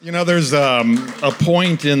You know, there's a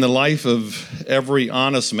point in the life of every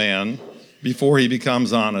honest man before he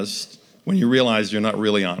becomes honest when you realize you're not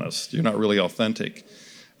really honest, you're not really authentic.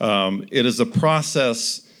 It is a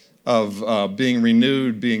process of being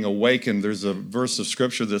renewed, being awakened. There's a verse of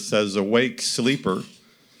scripture that says, "Awake, sleeper,"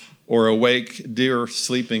 or "Awake, dear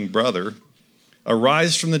sleeping brother.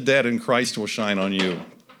 Arise from the dead and Christ will shine on you."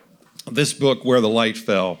 This book, Where the Light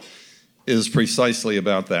Fell, is precisely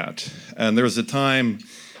about that. And there's a time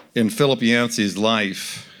in Philip Yancey's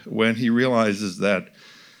life when he realizes that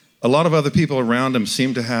a lot of other people around him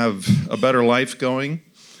seem to have a better life going,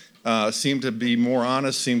 seem to be more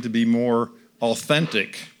honest, seem to be more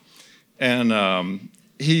authentic. And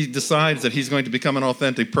he decides that he's going to become an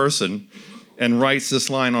authentic person and writes this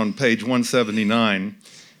line on page 179.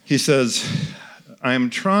 He says, "I am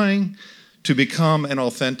trying to become an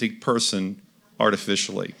authentic person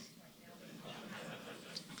artificially."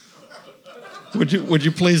 Would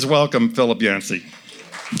you please welcome Philip Yancey?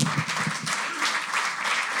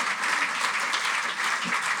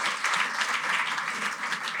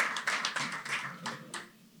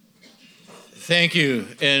 Thank you,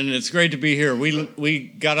 and it's great to be here. We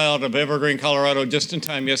got out of Evergreen, Colorado just in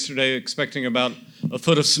time yesterday, expecting about a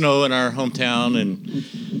foot of snow in our hometown,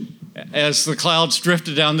 and as the clouds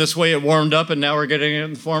drifted down this way, it warmed up, and now we're getting it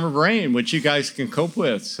in the form of rain, which you guys can cope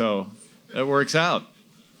with, so it works out.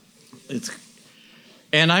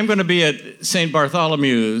 And I'm going to be at St.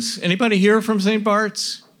 Bartholomew's. Anybody here from St.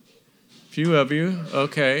 Bart's? A few of you.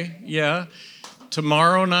 Okay, yeah.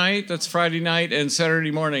 Tomorrow night, that's Friday night, and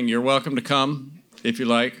Saturday morning, you're welcome to come if you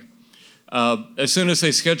like. As soon as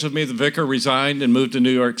they scheduled me, the vicar resigned and moved to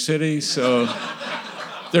New York City, so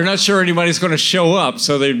they're not sure anybody's going to show up,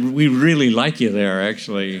 so we really like you there,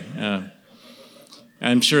 actually.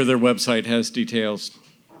 I'm sure their website has details.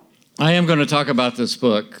 I am going to talk about this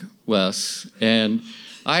book, Wes, and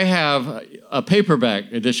I have a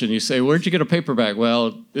paperback edition. You say, where'd you get a paperback?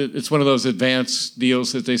 Well, it's one of those advanced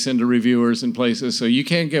deals that they send to reviewers and places, so you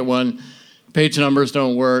can't get one. Page numbers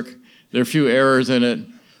don't work. There are a few errors in it,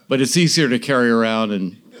 but it's easier to carry around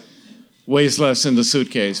and weighs less in the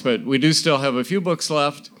suitcase. But we do still have a few books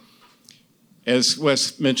left. As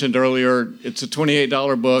Wes mentioned earlier, it's a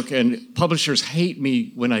 $28 book, and publishers hate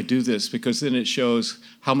me when I do this because then it shows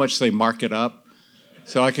how much they mark it up.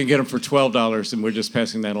 So I can get them for $12, and we're just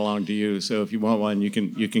passing that along to you. So if you want one, you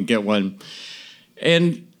can get one.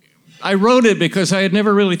 And I wrote it because I had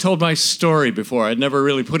never really told my story before. I'd never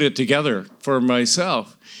really put it together for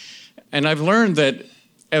myself. And I've learned that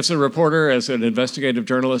as a reporter, as an investigative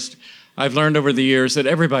journalist, I've learned over the years that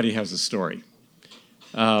everybody has a story.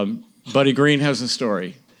 Buddy Green has a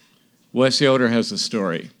story. Wes Yoder has a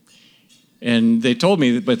story. And they told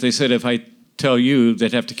me, but they said if I tell you,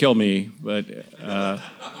 they'd have to kill me. But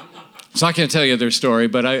so I can't tell you their story,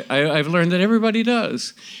 but I've learned that everybody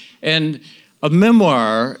does. And a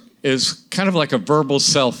memoir is kind of like a verbal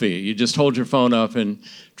selfie. You just hold your phone up and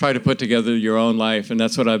try to put together your own life, and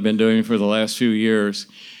that's what I've been doing for the last few years.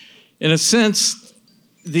 In a sense,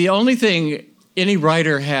 the only thing any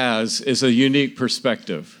writer has is a unique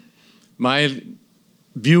perspective. My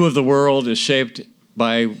view of the world is shaped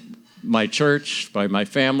by my church, by my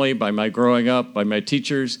family, by my growing up, by my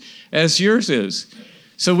teachers, as yours is.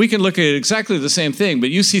 So we can look at exactly the same thing, but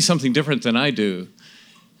you see something different than I do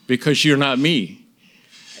because you're not me.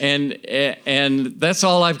 And that's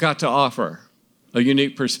all I've got to offer, a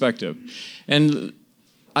unique perspective. And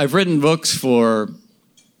I've written books for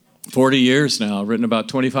 40 years now. I've written about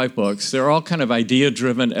 25 books. They're all kind of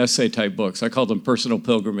idea-driven essay-type books. I call them personal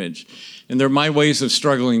pilgrimage. And they're my ways of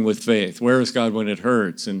struggling with faith. Where is God when it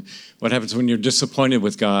hurts? And what happens when you're disappointed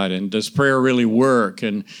with God? And does prayer really work?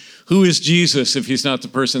 And who is Jesus if he's not the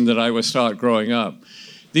person that I was taught growing up?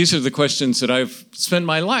 These are the questions that I've spent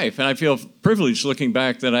my life. And I feel privileged looking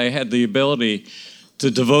back that I had the ability to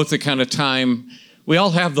devote the kind of time. We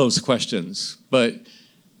all have those questions, but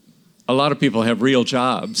a lot of people have real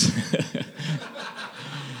jobs.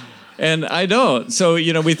 And I don't. So,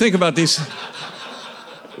 we think about these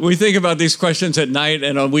questions at night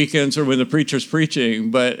and on weekends or when the preacher's preaching,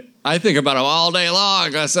 but I think about them all day long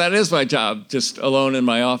because that is my job, just alone in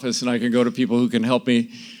my office, and I can go to people who can help me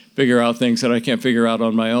figure out things that I can't figure out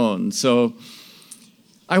on my own. So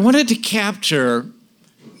I wanted to capture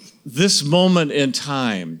this moment in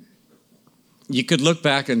time. You could look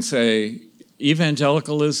back and say,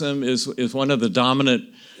 evangelicalism is one of the dominant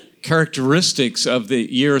characteristics of the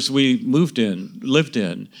years we lived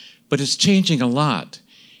in, but it's changing a lot.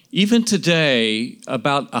 Even today,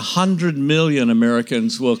 about 100 million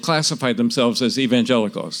Americans will classify themselves as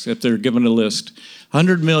evangelicals if they're given a list.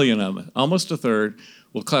 100 million of them, almost a third,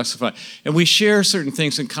 We'll classify. And we share certain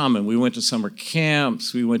things in common. We went to summer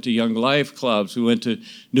camps. We went to Young Life clubs. We went to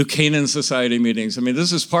New Canaan Society meetings. I mean,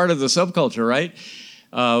 this is part of the subculture, right?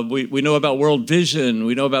 We know about World Vision.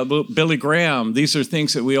 We know about Billy Graham. These are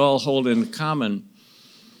things that we all hold in common.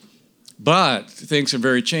 But things are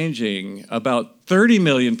very changing. About 30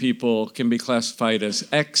 million people can be classified as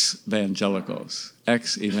ex-evangelicals.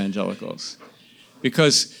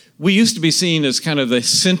 Because we used to be seen as kind of the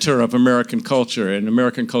center of American culture, and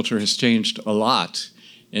American culture has changed a lot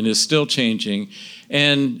and is still changing.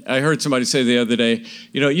 And I heard somebody say the other day,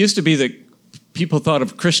 it used to be that people thought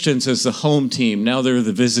of Christians as the home team. Now they're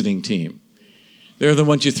the visiting team. They're the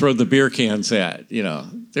ones you throw the beer cans at.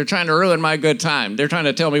 They're trying to ruin my good time. They're trying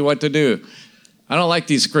to tell me what to do. I don't like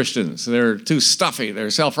these Christians. They're too stuffy.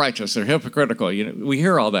 They're self-righteous. They're hypocritical. We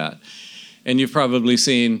hear all that. And you've probably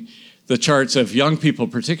seen the charts of young people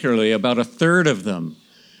particularly. About a third of them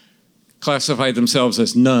classify themselves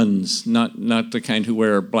as nuns, not the kind who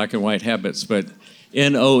wear black and white habits, but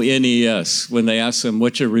N-O-N-E-S. When they ask them,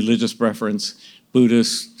 what's your religious preference?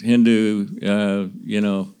 Buddhist, Hindu,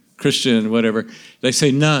 Christian, whatever. They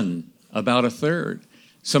say none, about a third.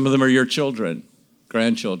 Some of them are your children,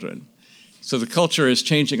 grandchildren. So the culture is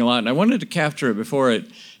changing a lot, and I wanted to capture it before it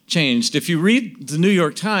changed. If you read the New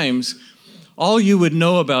York Times, all you would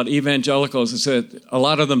know about evangelicals is that a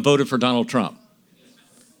lot of them voted for Donald Trump.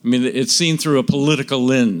 I mean, it's seen through a political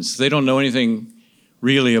lens. They don't know anything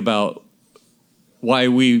really about why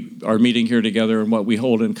we are meeting here together and what we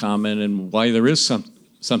hold in common and why there is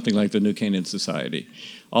something like the New Canaan Society.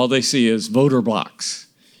 All they see is voter blocks,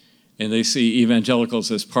 and they see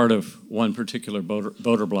evangelicals as part of one particular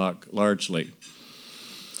voter block largely.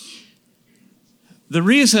 The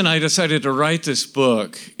reason I decided to write this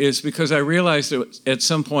book is because I realized at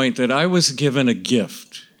some point that I was given a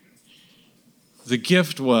gift. The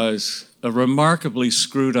gift was a remarkably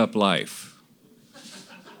screwed up life.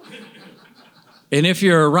 And if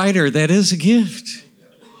you're a writer, that is a gift.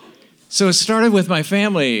 So it started with my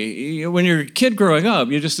family. When you're a kid growing up,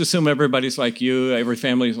 you just assume everybody's like you, every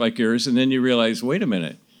family is like yours, and then you realize, wait a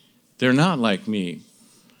minute, they're not like me.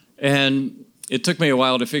 And it took me a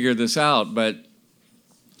while to figure this out, but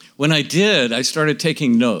when I did, I started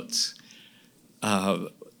taking notes. I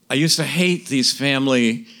used to hate these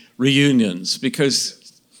family reunions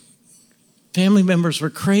because family members were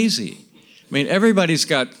crazy. I mean, everybody's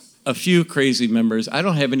got a few crazy members. I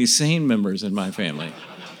don't have any sane members in my family.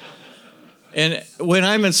 And when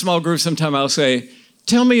I'm in small groups, sometimes I'll say,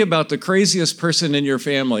 tell me about the craziest person in your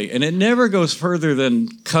family. And it never goes further than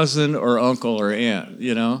cousin or uncle or aunt,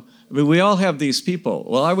 I mean, we all have these people.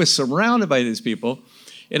 Well, I was surrounded by these people.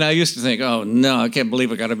 And I used to think, oh, no, I can't believe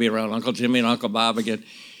I got to be around Uncle Jimmy and Uncle Bob again.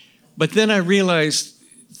 But then I realized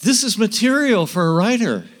this is material for a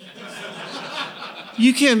writer.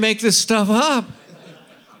 You can't make this stuff up.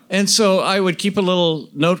 And so I would keep a little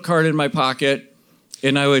note card in my pocket,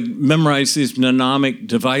 and I would memorize these mnemonic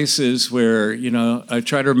devices where, I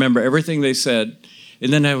try to remember everything they said,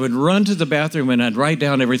 and then I would run to the bathroom and I'd write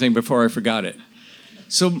down everything before I forgot it.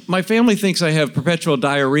 So my family thinks I have perpetual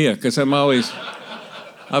diarrhea because I'm always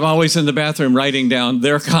in the bathroom writing down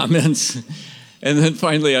their comments. And then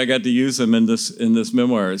finally I got to use them in this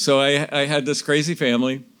memoir. So I had this crazy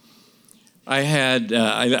family.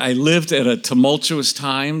 I lived at a tumultuous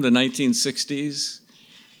time, the 1960s.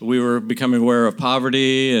 We were becoming aware of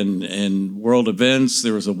poverty and world events.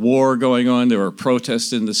 There was a war going on. There were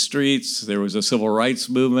protests in the streets. There was a civil rights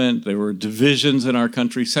movement. There were divisions in our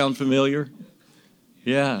country. Sound familiar?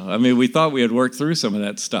 Yeah, I mean, we thought we had worked through some of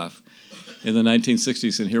that stuff in the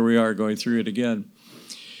 1960s, and here we are going through it again.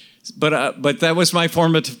 But that was my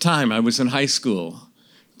formative time. I was in high school,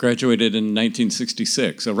 graduated in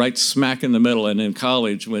 1966, so right smack in the middle, and in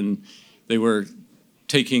college when they were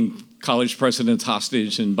taking college presidents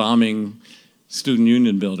hostage and bombing student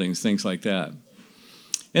union buildings, things like that.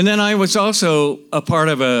 And then I was also a part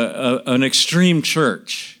of an extreme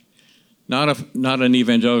church, not an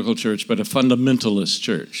evangelical church, but a fundamentalist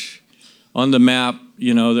church. On the map,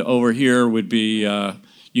 over here would be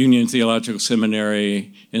Union Theological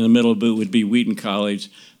Seminary. In the middle of it would be Wheaton College.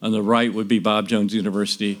 On the right would be Bob Jones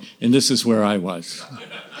University. And this is where I was.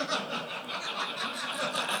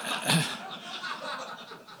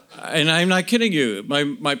 And I'm not kidding you.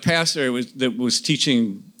 My pastor that was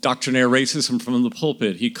teaching doctrinaire racism from the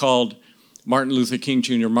pulpit, he called Martin Luther King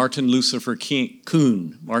Jr. Martin Lucifer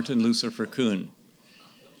Coon.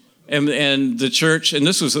 And the church, and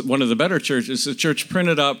this was one of the better churches, the church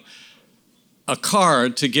printed up a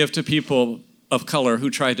card to give to people of color who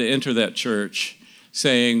tried to enter that church,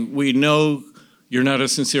 saying, we know you're not a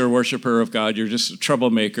sincere worshiper of God, you're just a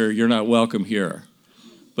troublemaker, you're not welcome here.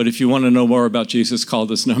 But if you want to know more about Jesus, call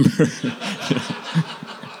this number.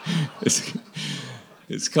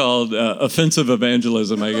 It's called offensive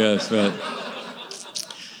evangelism, I guess. But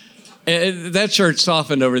and that church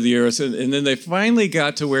softened over the years, and then they finally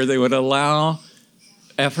got to where they would allow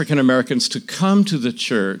African Americans to come to the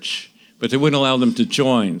church, but they wouldn't allow them to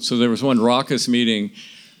join. So there was one raucous meeting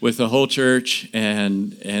with the whole church,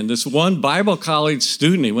 and this one Bible college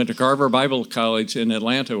student, he went to Carver Bible College in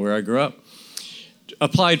Atlanta, where I grew up,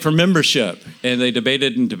 applied for membership, and they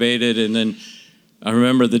debated, and then I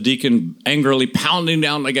remember the deacon angrily pounding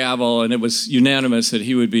down the gavel, and it was unanimous that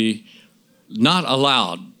he would be not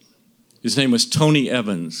allowed. His name was Tony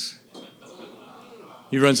Evans.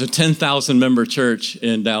 He runs a 10,000 member church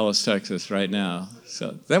in Dallas, Texas right now.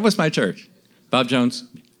 So that was my church. Bob Jones,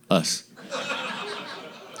 us.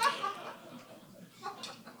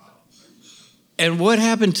 And what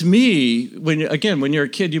happened to me, when you're a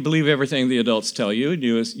kid, you believe everything the adults tell you, and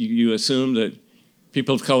you assume that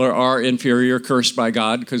people of color are inferior, cursed by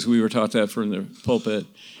God, because we were taught that from the pulpit.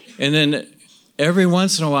 And then every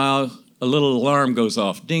once in a while, a little alarm goes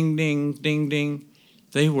off. Ding, ding, ding, ding.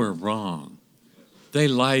 They were wrong. They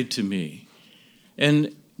lied to me.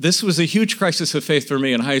 And this was a huge crisis of faith for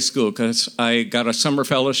me in high school, because I got a summer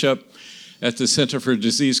fellowship at the Center for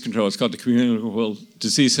Disease Control. It's called the Communicable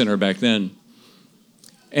Disease Center back then.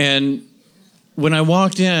 And when I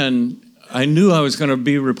walked in, I knew I was going to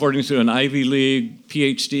be reporting to an Ivy League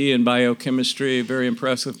PhD in biochemistry, a very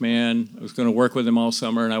impressive man. I was going to work with him all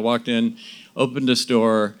summer, and I walked in, opened this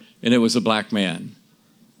door, and it was a black man.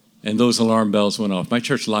 And those alarm bells went off. My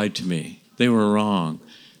church lied to me. They were wrong.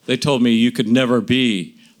 They told me you could never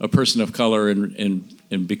be a person of color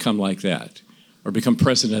and become like that, or become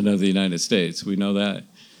president of the United States. We know that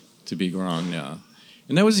to be wrong now.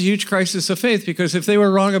 And that was a huge crisis of faith, because if they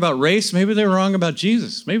were wrong about race, maybe they were wrong about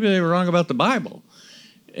Jesus. Maybe they were wrong about the Bible.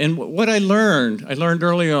 And what I learned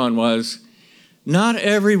early on was not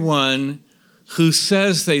everyone who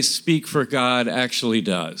says they speak for God actually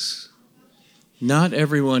does. Not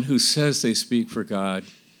everyone who says they speak for God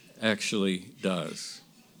actually does.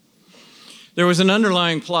 There was an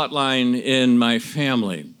underlying plot line in my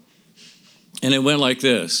family, and it went like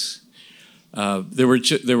this. There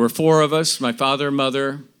were four of us, my father,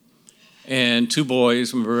 mother, and two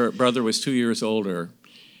boys. My brother was 2 years older.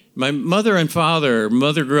 My mother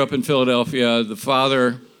grew up in Philadelphia. The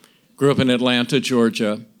father grew up in Atlanta,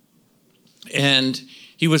 Georgia. And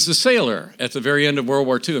he was a sailor at the very end of World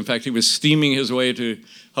War II. In fact, he was steaming his way to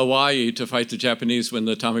Hawaii to fight the Japanese when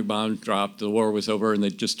the atomic bomb dropped. The war was over, and they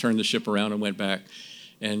just turned the ship around and went back,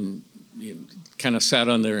 and kind of sat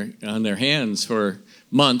on their hands for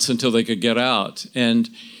months until they could get out. And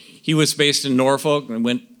he was based in Norfolk and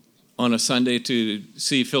went on a Sunday to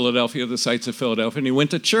see Philadelphia, the sights of Philadelphia, and he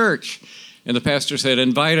went to church. And the pastor said,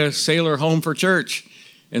 invite a sailor home for church.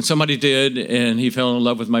 And somebody did, and he fell in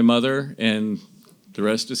love with my mother, and the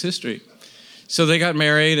rest is history. So they got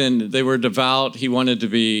married, and they were devout. She wanted to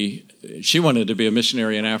be a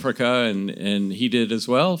missionary in Africa, and he did as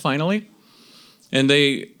well, finally. And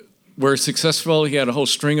they were successful. He had a whole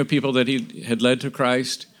string of people that he had led to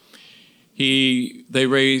Christ. They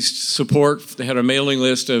raised support. They had a mailing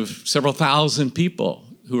list of several thousand people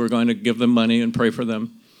who were going to give them money and pray for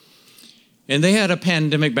them. And they had a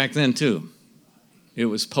pandemic back then, too. It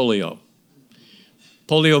was polio.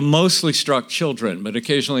 Polio mostly struck children, but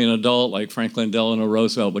occasionally an adult like Franklin Delano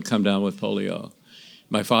Roosevelt would come down with polio.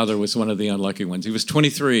 My father was one of the unlucky ones. He was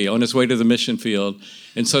 23, on his way to the mission field,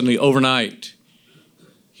 and suddenly overnight,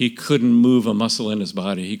 he couldn't move a muscle in his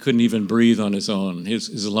body. He couldn't even breathe on his own.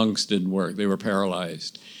 His lungs didn't work. They were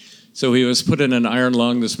paralyzed. So he was put in an iron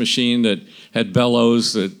lung, this machine that had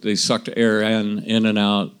bellows that they sucked air in and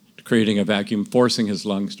out, creating a vacuum, forcing his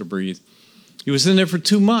lungs to breathe. He was in there for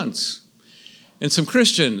 2 months. And some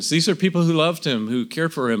Christians, these are people who loved him, who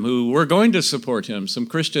cared for him, who were going to support him. Some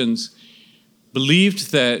Christians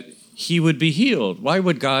believed that he would be healed. Why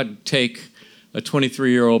would God take a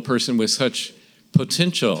 23-year-old person with such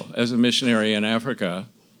potential as a missionary in Africa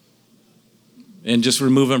and just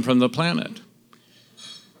remove him from the planet?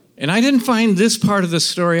 And I didn't find this part of the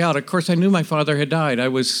story out. Of course, I knew my father had died. I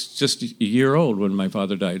was just a year old when my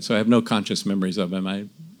father died, so I have no conscious memories of him. I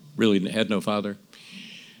really had no father.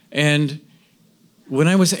 And when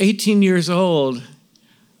I was 18 years old,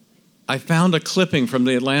 I found a clipping from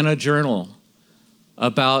the Atlanta Journal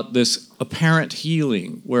about this apparent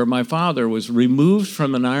healing where my father was removed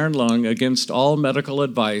from an iron lung against all medical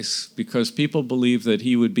advice because people believed that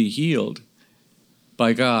he would be healed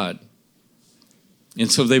by God. And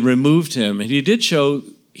so they removed him. And he did show,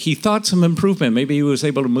 he thought some improvement. Maybe he was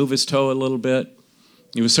able to move his toe a little bit,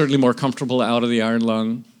 He was certainly more comfortable out of the iron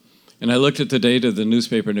lung. And I looked at the date of the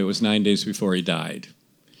newspaper, and it was 9 days before he died.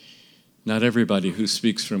 Not everybody who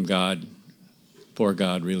speaks from God, for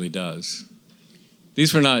God, really does.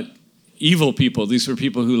 These were not evil people. These were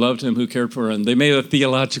people who loved him, who cared for him. They made a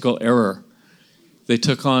theological error. They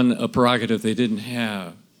took on a prerogative they didn't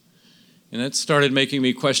have. And that started making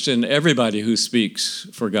me question everybody who speaks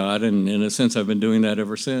for God, and in a sense, I've been doing that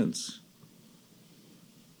ever since.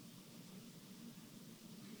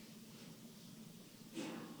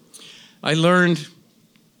 I learned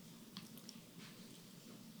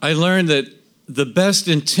that the best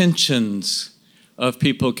intentions of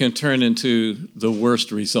people can turn into the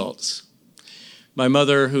worst results. My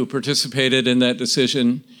mother, who participated in that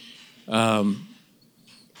decision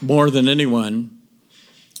more than anyone,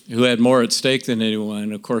 who had more at stake than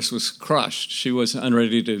anyone, of course, was crushed. She was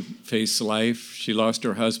unready to face life. She lost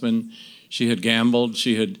her husband. She had gambled.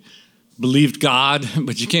 She had believed God,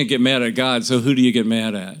 but you can't get mad at God, so who do you get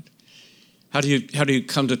mad at? How do you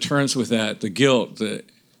come to terms with that, the guilt?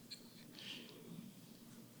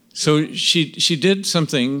 So she did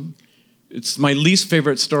something. It's my least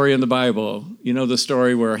favorite story in the Bible. You know the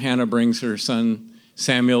story where Hannah brings her son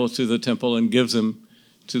Samuel to the temple and gives him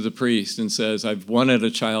to the priest and says, I've wanted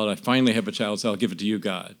a child, I finally have a child, so I'll give it to you,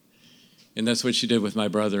 God. And that's what she did with my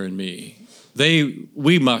brother and me.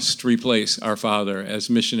 We must replace our father as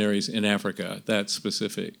missionaries in Africa, that's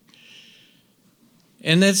specific.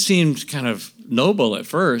 And that seemed kind of noble at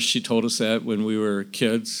first. She told us that when we were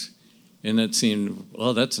kids, and that seemed,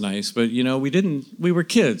 well, that's nice. But, we were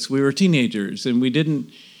kids, we were teenagers, and we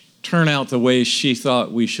didn't turn out the way she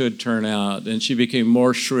thought we should turn out. And she became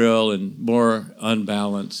more shrill and more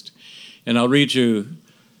unbalanced. And I'll read you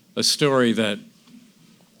a story that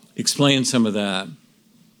explains some of that.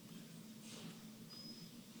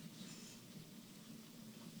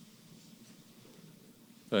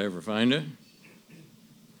 If I ever find it.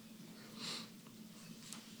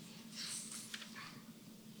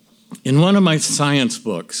 In one of my science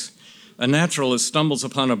books, a naturalist stumbles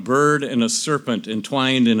upon a bird and a serpent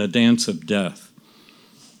entwined in a dance of death.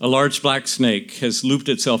 A large black snake has looped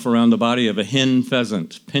itself around the body of a hen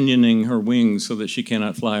pheasant, pinioning her wings so that she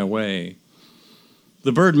cannot fly away.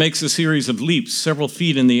 The bird makes a series of leaps several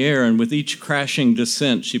feet in the air, and with each crashing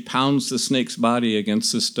descent, she pounds the snake's body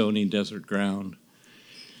against the stony desert ground.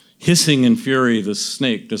 Hissing in fury, the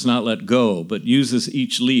snake does not let go, but uses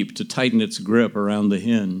each leap to tighten its grip around the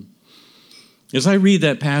hen. As I read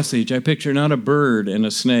that passage, I picture not a bird and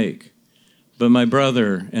a snake, but my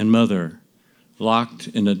brother and mother locked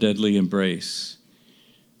in a deadly embrace.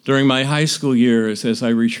 During my high school years, as I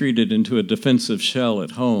retreated into a defensive shell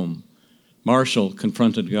at home, Marshall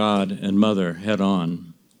confronted God and mother head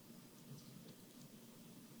on.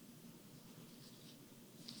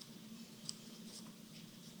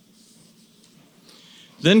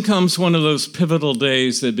 Then comes one of those pivotal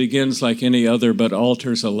days that begins like any other but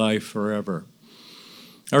alters a life forever.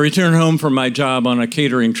 I return home from my job on a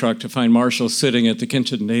catering truck to find Marshall sitting at the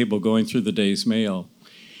kitchen table going through the day's mail.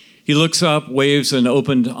 He looks up, waves an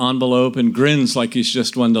opened envelope, and grins like he's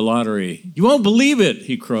just won the lottery. "You won't believe it,"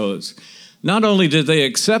 he crows. "Not only did they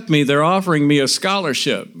accept me, they're offering me a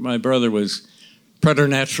scholarship." My brother was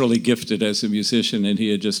preternaturally gifted as a musician, and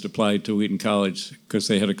he had just applied to Wheaton College because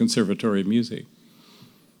they had a conservatory of music.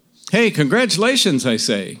 "Hey, congratulations," I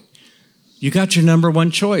say. "You got your number one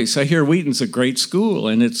choice. I hear Wheaton's a great school,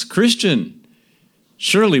 and it's Christian.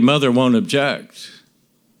 Surely mother won't object."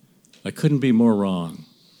 I couldn't be more wrong.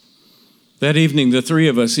 That evening, the three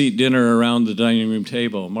of us eat dinner around the dining room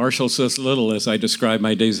table. Marshall says little as I describe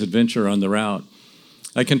my day's adventure on the route.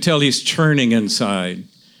 I can tell he's churning inside.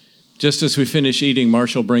 Just as we finish eating,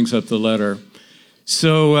 Marshall brings up the letter.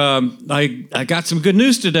 "So I got some good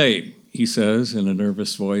news today," he says in a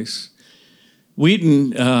nervous voice.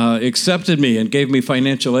 "Wheaton accepted me and gave me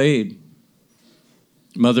financial aid."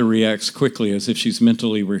 Mother reacts quickly as if she's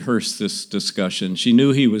mentally rehearsed this discussion. She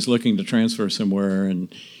knew he was looking to transfer somewhere, and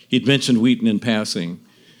he'd mentioned Wheaton in passing.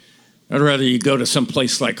 "I'd rather you go to some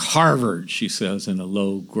place like Harvard," she says in a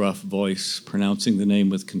low, gruff voice, pronouncing the name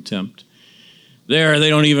with contempt. "There, they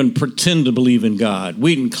don't even pretend to believe in God.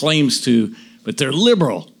 Wheaton claims to, but they're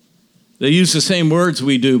liberal. They use the same words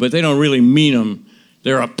we do, but they don't really mean them.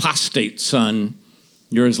 They're apostate, son.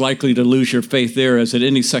 You're as likely to lose your faith there as at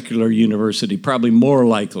any secular university, probably more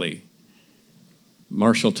likely."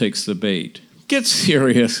 Marshall takes the bait. "Get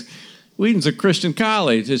serious. Wheaton's a Christian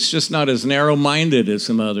college. It's just not as narrow-minded as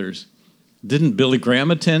some others. Didn't Billy Graham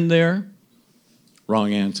attend there?"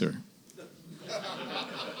 Wrong answer.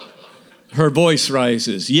 Her voice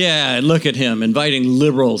rises. "Yeah, look at him, inviting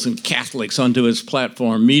liberals and Catholics onto his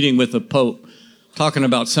platform, meeting with the Pope. talking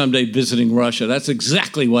about someday visiting Russia. That's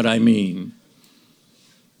exactly what I mean.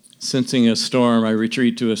 Sensing a storm, I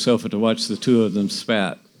retreat to a sofa to watch the two of them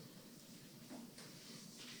spat.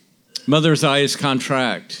 Mother's eyes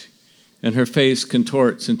contract, and her face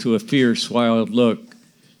contorts into a fierce, wild look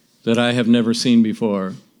that I have never seen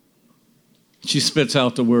before. She spits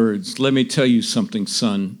out the words, "Let me tell you something,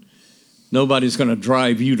 son. Nobody's going to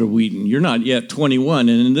drive you to Wheaton. You're not yet 21,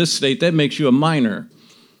 and in this state, that makes you a minor.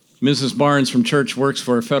 Mrs. Barnes from church works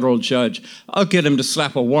for a federal judge. I'll get him to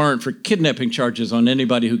slap a warrant for kidnapping charges on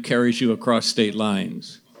anybody who carries you across state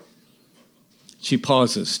lines." She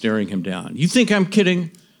pauses, staring him down. "You think I'm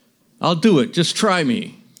kidding? I'll do it. Just try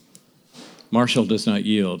me." Marshall does not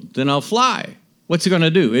yield. "Then I'll fly. What's he going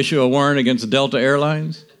to do? Issue a warrant against Delta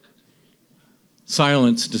Airlines?"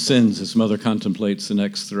 Silence descends as mother contemplates the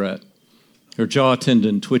next threat. Her jaw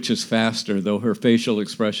tendon twitches faster, though her facial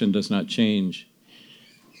expression does not change.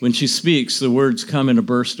 When she speaks, the words come in a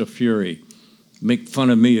burst of fury. "Make fun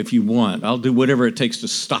of me if you want. I'll do whatever it takes to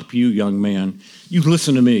stop you, young man. You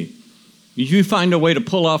listen to me. If you find a way to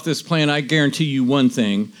pull off this plan, I guarantee you one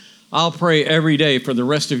thing. I'll pray every day for the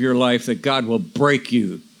rest of your life that God will break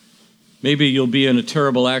you. Maybe you'll be in a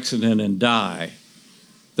terrible accident and die.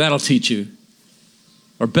 That'll teach you.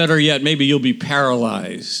 Or better yet, maybe you'll be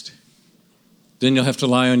paralyzed. Then you'll have to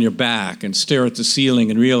lie on your back and stare at the ceiling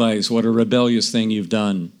and realize what a rebellious thing you've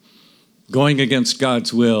done, going against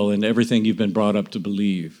God's will and everything you've been brought up to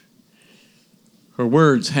believe." Her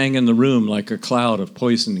words hang in the room like a cloud of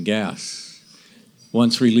poison gas.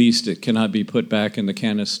 Once released, it cannot be put back in the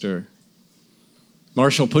canister.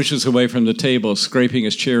 Marshall pushes away from the table, scraping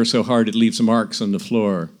his chair so hard it leaves marks on the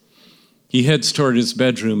floor. He heads toward his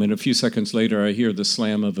bedroom, and a few seconds later, I hear the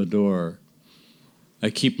slam of a door. I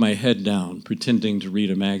keep my head down, pretending to read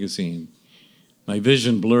a magazine. My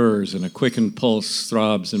vision blurs, and a quickened pulse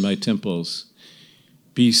throbs in my temples.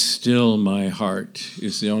 "Be still, my heart,"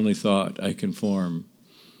 is the only thought I can form.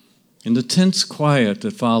 In the tense quiet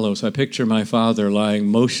that follows, I picture my father lying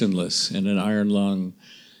motionless in an iron lung,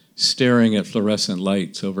 staring at fluorescent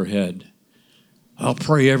lights overhead. "I'll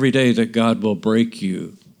pray every day that God will break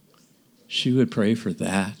you." She would pray for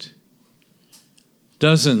that.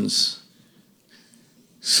 Dozens,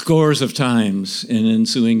 scores of times in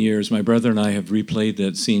ensuing years, my brother and I have replayed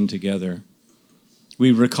that scene together.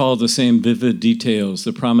 We recall the same vivid details,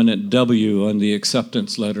 the prominent W on the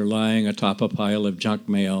acceptance letter lying atop a pile of junk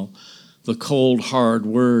mail, the cold, hard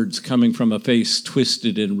words coming from a face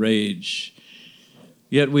twisted in rage.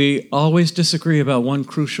 Yet we always disagree about one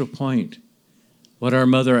crucial point, what our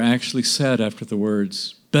mother actually said after the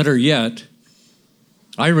words. Better yet,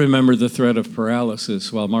 I remember the threat of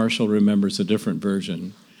paralysis while Marshall remembers a different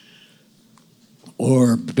version.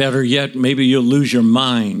 Or better yet, maybe you'll lose your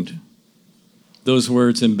mind. Those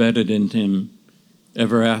words embedded in him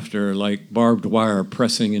ever after, like barbed wire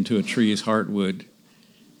pressing into a tree's heartwood.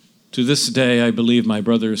 To this day, I believe my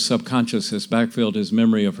brother's subconscious has backfilled his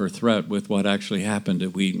memory of her threat with what actually happened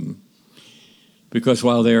at Wheaton. Because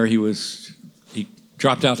while there, he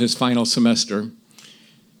dropped out his final semester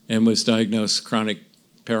and was diagnosed chronic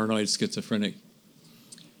paranoid schizophrenic.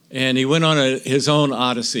 And he went on his own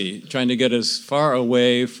odyssey, trying to get as far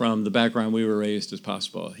away from the background we were raised as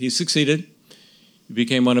possible. He succeeded. He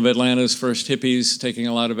became one of Atlanta's first hippies, taking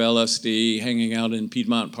a lot of LSD, hanging out in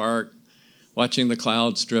Piedmont Park, watching the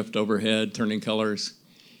clouds drift overhead, turning colors,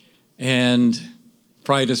 and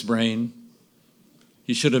fried his brain.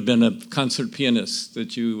 He should have been a concert pianist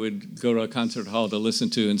that you would go to a concert hall to listen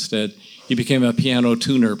to. Instead, he became a piano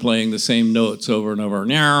tuner, playing the same notes over and over.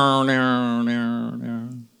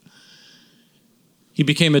 He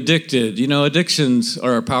became addicted. You know, addictions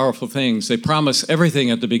are powerful things. They promise everything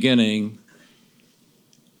at the beginning,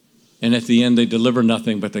 and at the end they deliver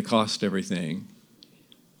nothing, but they cost everything.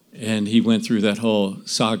 And he went through that whole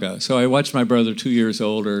saga. So I watched my brother, 2 years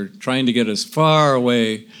older, trying to get as far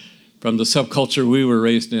away from the subculture we were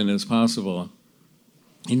raised in as possible.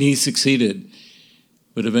 And he succeeded.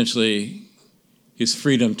 But eventually, his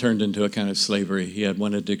freedom turned into a kind of slavery. He had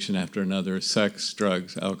one addiction after another: sex,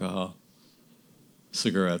 drugs, alcohol,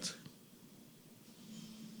 cigarettes.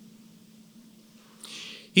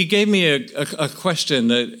 He gave me a question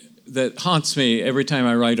that haunts me every time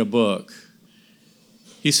I write a book.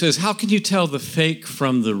 He says, how can you tell the fake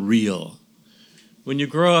from the real? When you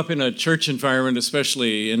grow up in a church environment,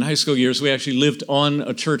 especially in high school years, we actually lived on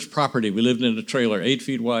a church property. We lived in a trailer, 8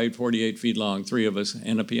 feet wide, 48 feet long, 3 of us,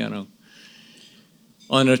 and a piano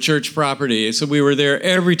on a church property. So we were there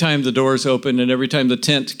every time the doors opened and every time the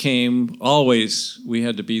tent came, always we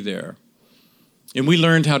had to be there. And we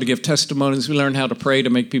learned how to give testimonies. We learned how to pray to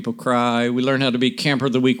make people cry. We learned how to be camper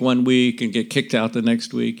of the week one week and get kicked out the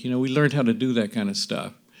next week. We learned how to do that kind of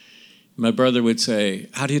stuff. My brother would say,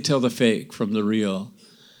 how do you tell the fake from the real?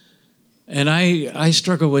 And I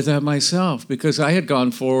struggle with that myself because I had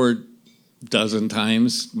gone forward a dozen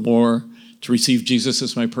times more to receive Jesus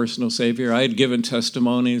as my personal Savior. I had given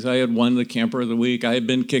testimonies. I had won the camper of the week. I had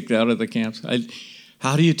been kicked out of the camps.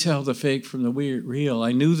 How do you tell the fake from the real?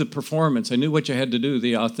 I knew the performance. I knew what you had to do,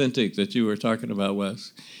 the authentic that you were talking about,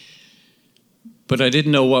 Wes. But I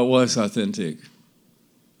didn't know what was authentic.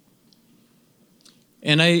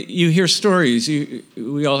 And you hear stories.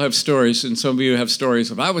 We all have stories, and some of you have stories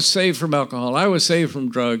of, I was saved from alcohol, I was saved from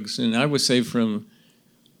drugs, and I was saved from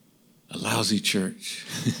a lousy church.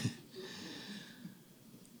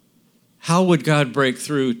 How would God break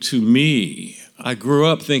through to me? I grew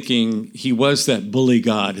up thinking he was that bully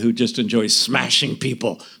God who just enjoys smashing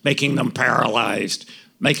people, making them paralyzed,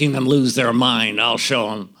 making them lose their mind. I'll show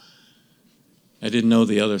them. I didn't know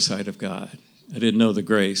the other side of God. I didn't know the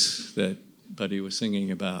grace that Buddy was singing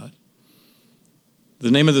about.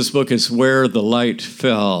 The name of this book is Where the Light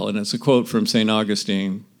Fell, and it's a quote from St.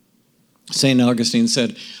 Augustine. St. Augustine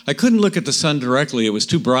said, I couldn't look at the sun directly. It was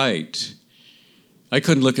too bright. I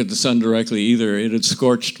couldn't look at the sun directly either. It had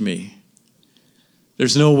scorched me.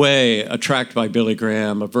 There's no way a tract by Billy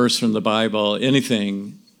Graham, a verse from the Bible,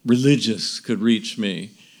 anything religious could reach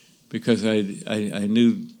me because I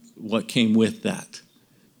knew what came with that,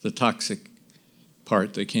 the toxic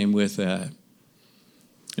part that came with that.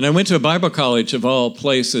 And I went to a Bible college of all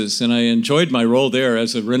places, and I enjoyed my role there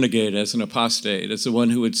as a renegade, as an apostate, as the one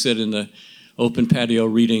who would sit in the open patio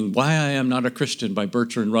reading Why I Am Not a Christian by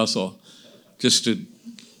Bertrand Russell, just to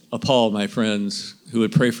appall my friends who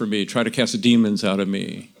would pray for me, try to cast the demons out of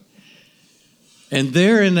me. And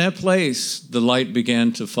there in that place, the light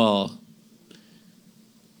began to fall.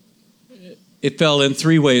 It fell in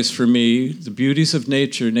three ways for me. The beauties of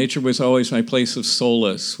nature. Nature was always my place of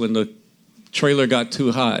solace. When the trailer got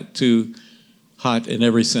too hot in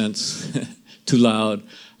every sense, too loud,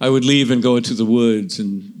 I would leave and go into the woods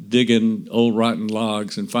and dig in old rotten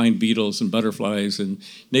logs and find beetles and butterflies, and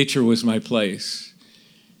nature was my place.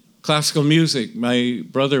 Classical music, my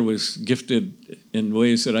brother was gifted in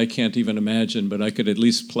ways that I can't even imagine, but I could at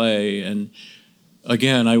least play. And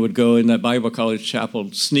again, I would go in that Bible college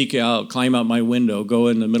chapel, sneak out, climb out my window, go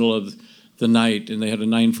in the middle of the night, and they had a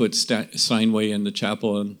 9-foot Steinway in the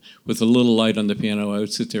chapel, and with a little light on the piano, I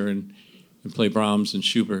would sit there and play Brahms and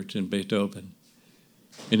Schubert and Beethoven.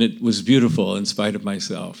 And it was beautiful in spite of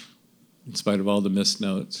myself, in spite of all the missed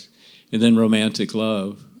notes. And then romantic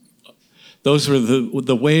love. Those were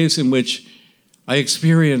the ways in which I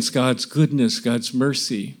experienced God's goodness, God's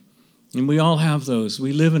mercy. And we all have those.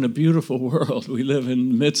 We live in a beautiful world. We live in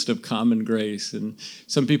the midst of common grace. And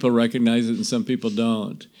some people recognize it and some people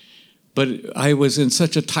don't. But I was in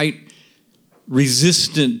such a tight,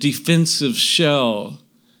 resistant, defensive shell.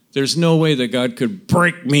 There's no way that God could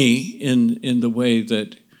break me in the way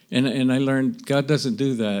that, and I learned God doesn't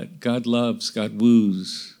do that. God loves, God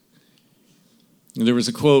woos. And there was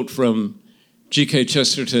a quote from G.K.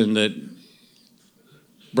 Chesterton that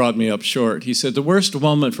brought me up short. He said, the worst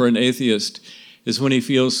moment for an atheist is when he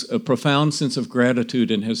feels a profound sense of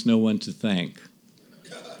gratitude and has no one to thank.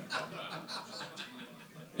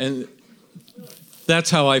 And that's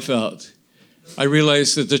how I felt. I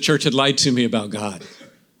realized that the church had lied to me about God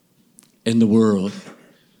and the world.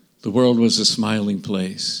 The world was a smiling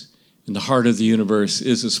place. And the heart of the universe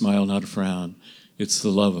is a smile, not a frown. It's the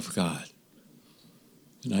love of God.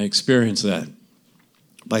 And I experienced that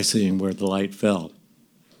by seeing Where the Light Fell.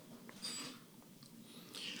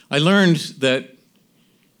 I learned that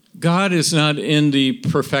God is not in the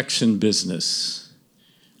perfection business.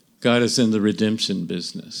 God is in the redemption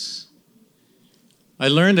business. I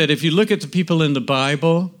learned that if you look at the people in the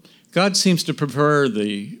Bible, God seems to prefer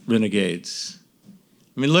the renegades.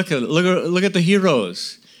 I mean, look at the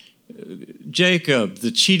heroes. Jacob,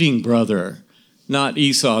 the cheating brother, not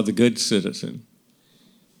Esau, the good citizen.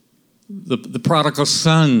 The prodigal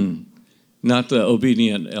son, not the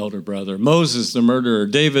obedient elder brother. Moses, the murderer.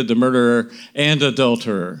 David, the murderer and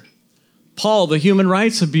adulterer. Paul, the human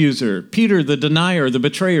rights abuser. Peter, the denier, the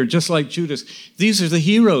betrayer, just like Judas. These are the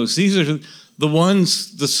heroes. These are the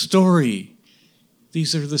ones, the story.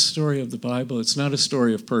 These are the story of the Bible. It's not a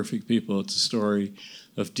story of perfect people. It's a story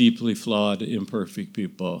of deeply flawed, imperfect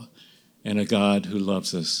people and a God who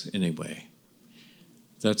loves us anyway.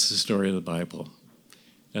 That's the story of the Bible.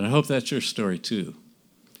 And I hope that's your story too.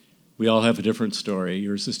 We all have a different story.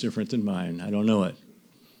 Yours is different than mine. I don't know it.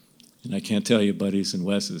 And I can't tell you Buddy's and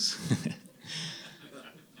Wes's.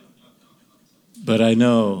 But I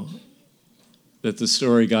know that the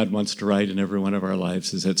story God wants to write in every one of our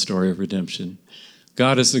lives is that story of redemption.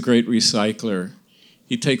 God is the great recycler.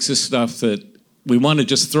 He takes this stuff that we want to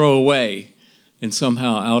just throw away, and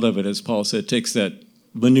somehow out of it, as Paul said, takes that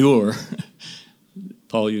manure.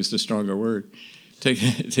 Paul used a stronger word.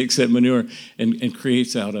 Takes that manure and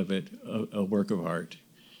creates out of it a work of art.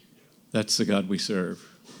 That's the God we serve,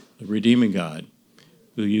 a redeeming God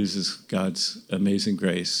who uses God's amazing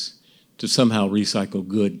grace to somehow recycle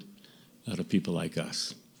good out of people like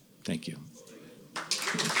us. Thank you.